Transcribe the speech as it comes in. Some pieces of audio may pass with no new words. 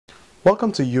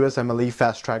Welcome to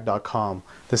USMLEFasttrack.com.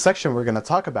 The section we're going to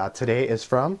talk about today is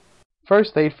from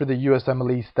First Aid for the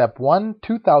USMLE Step 1,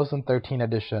 2013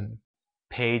 edition.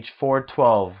 Page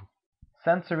 412.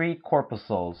 Sensory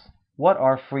corpuscles. What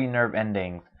are free nerve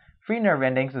endings? Free nerve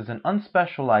endings is an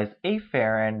unspecialized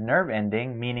afferent nerve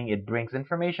ending, meaning it brings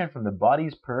information from the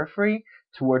body's periphery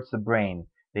towards the brain.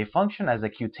 They function as a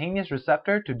cutaneous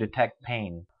receptor to detect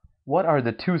pain. What are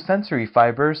the two sensory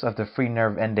fibers of the free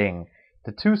nerve ending?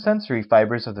 The two sensory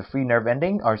fibers of the free nerve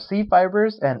ending are C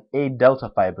fibers and A delta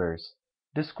fibers.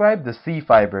 Describe the C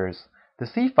fibers. The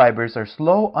C fibers are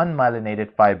slow,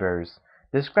 unmyelinated fibers.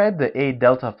 Describe the A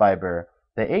delta fiber.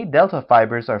 The A delta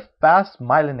fibers are fast,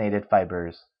 myelinated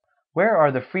fibers. Where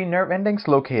are the free nerve endings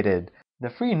located? The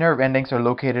free nerve endings are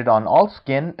located on all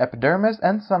skin, epidermis,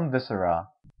 and some viscera.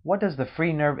 What does the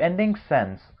free nerve ending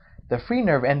sense? The free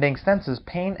nerve ending senses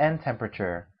pain and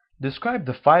temperature. Describe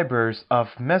the fibers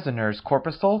of Meissner's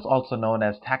corpuscles, also known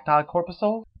as tactile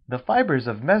corpuscles. The fibers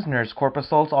of Meissner's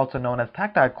corpuscles, also known as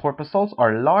tactile corpuscles,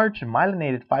 are large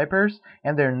myelinated fibers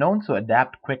and they're known to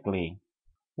adapt quickly.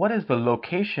 What is the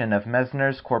location of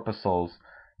Meissner's corpuscles?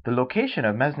 The location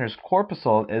of Meissner's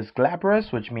corpuscle is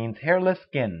glabrous, which means hairless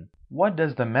skin. What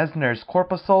does the Meissner's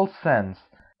corpuscle sense?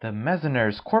 The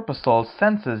Meissner's corpuscle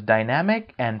senses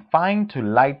dynamic and fine to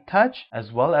light touch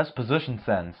as well as position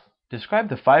sense. Describe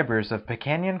the fibers of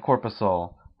Pacinian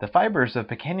corpuscle. The fibers of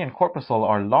Pacinian corpuscle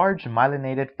are large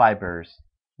myelinated fibers.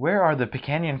 Where are the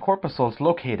Pacinian corpuscles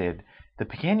located? The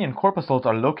Pacinian corpuscles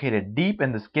are located deep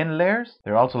in the skin layers.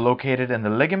 They're also located in the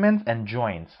ligaments and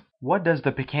joints. What does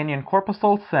the Pacinian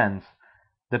corpuscle sense?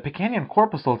 The Pacinian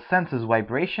corpuscle senses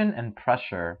vibration and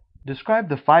pressure. Describe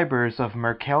the fibers of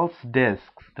Merkel's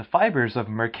discs. The fibers of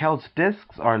Merkel's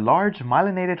discs are large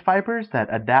myelinated fibers that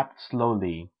adapt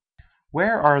slowly.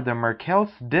 Where are the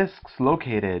Merkel's discs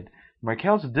located?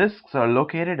 Merkel's discs are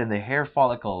located in the hair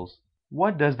follicles.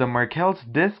 What does the Merkel's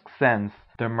disc sense?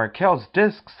 The Merkel's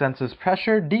disc senses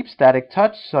pressure, deep static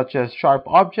touch such as sharp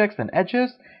objects and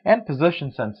edges, and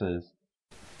position senses.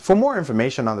 For more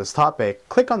information on this topic,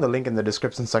 click on the link in the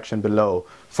description section below.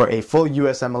 For a full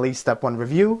USMLE Step 1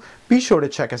 review, be sure to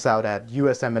check us out at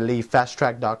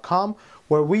USMLEFasttrack.com,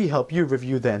 where we help you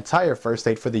review the entire first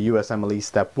aid for the USMLE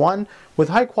Step 1 with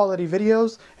high quality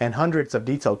videos and hundreds of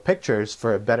detailed pictures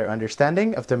for a better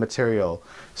understanding of the material.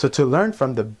 So to learn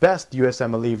from the best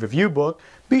USMLE review book,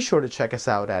 be sure to check us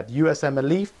out at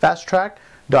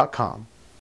USMLEFasttrack.com.